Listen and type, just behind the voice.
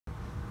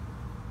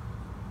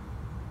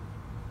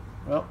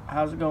Well,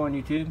 how's it going,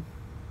 YouTube?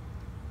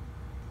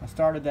 I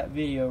started that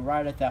video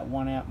right at that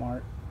 1 amp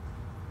mark.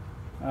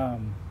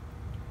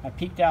 I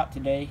peaked out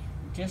today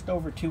just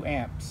over 2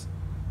 amps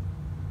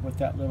with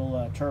that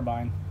little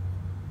turbine.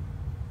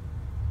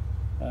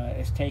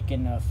 It's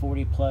taken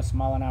 40 plus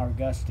mile an hour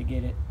gust to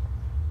get it.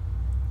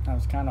 I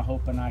was kind of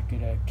hoping I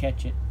could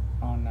catch it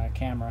on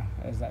camera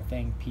as that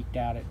thing peaked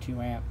out at 2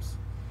 amps.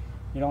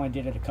 It only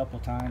did it a couple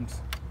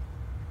times,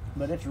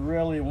 but it's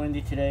really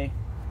windy today.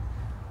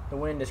 The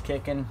wind is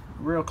kicking,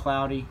 real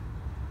cloudy.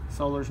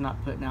 Solar's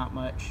not putting out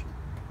much,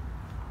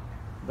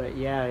 but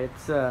yeah,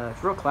 it's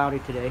real cloudy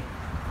today.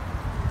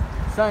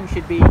 Sun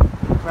should be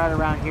right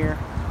around here.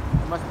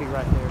 It must be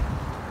right there.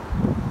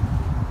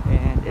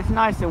 And it's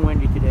nice and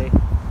windy today.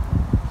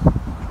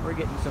 We're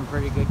getting some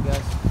pretty good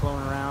gusts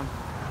flowing around.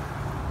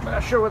 But I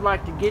sure would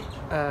like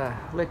to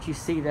let you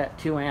see that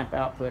 2 amp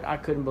output. I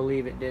couldn't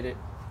believe it did it.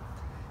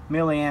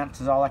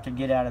 Milliamps is all I could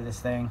get out of this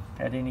thing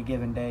at any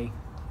given day.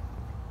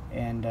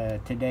 And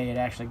today it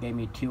actually gave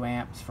me 2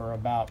 amps for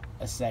about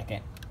a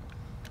second.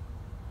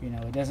 You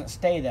know, it doesn't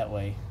stay that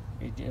way.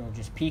 It'll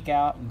just peak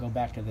out and go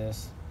back to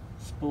this.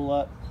 Spool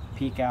up,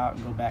 peak out,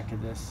 and go back to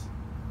this.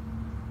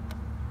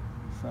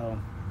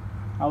 So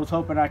I was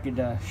hoping I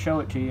could show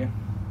it to you.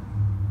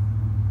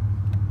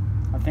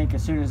 I think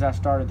as soon as I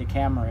started the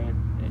camera,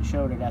 it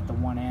showed it at the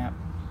 1 amp.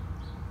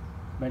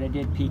 But it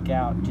did peak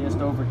out just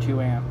over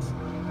 2 amps.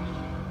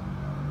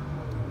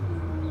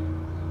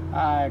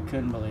 I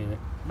couldn't believe it.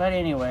 But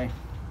anyway,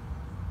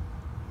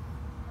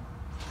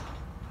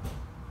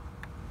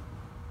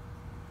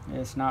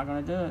 it's not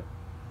going to do it.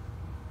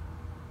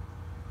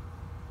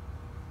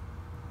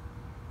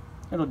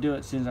 It'll do it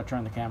as soon as I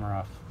turn the camera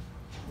off.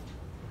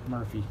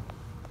 Murphy.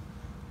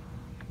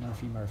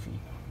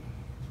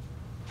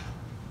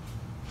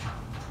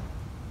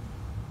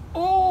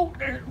 Oh,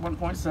 there's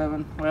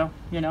 1.7. Well,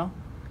 you know,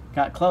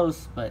 got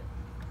close, but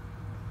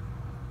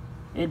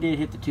it did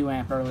hit the 2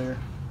 amp earlier.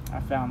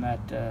 I found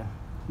that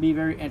be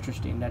very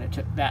interesting that it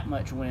took that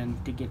much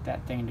wind to get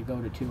that thing to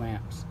go to 2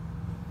 amps.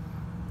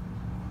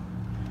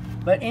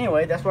 But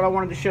anyway, that's what I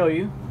wanted to show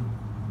you.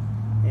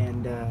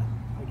 And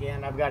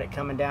again, I've got it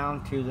coming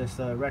down to this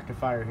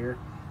rectifier here.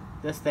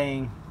 This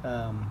thing,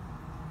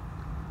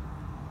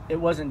 it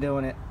wasn't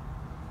doing it,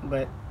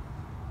 but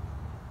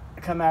I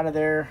come out of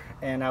there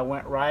and I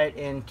went right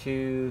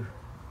into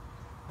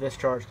this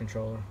charge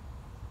controller,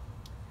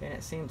 and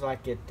it seems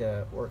like it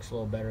works a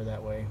little better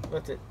that way.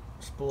 Lets it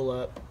spool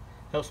up,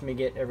 helps me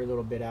get every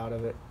little bit out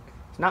of it.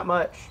 It's not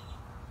much,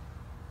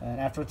 and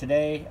after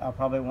today I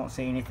probably won't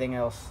see anything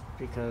else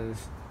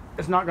because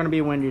it's not going to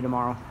be windy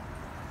tomorrow.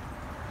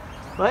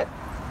 But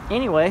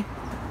anyway,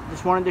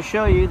 just wanted to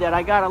show you that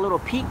I got a little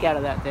peek out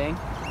of that thing,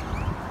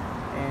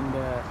 and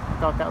I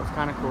thought that was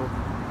kind of cool.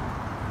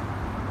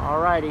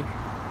 Alrighty,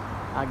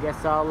 I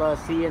guess I'll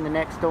see you in the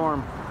next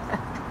storm.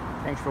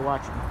 Thanks for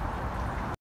watching.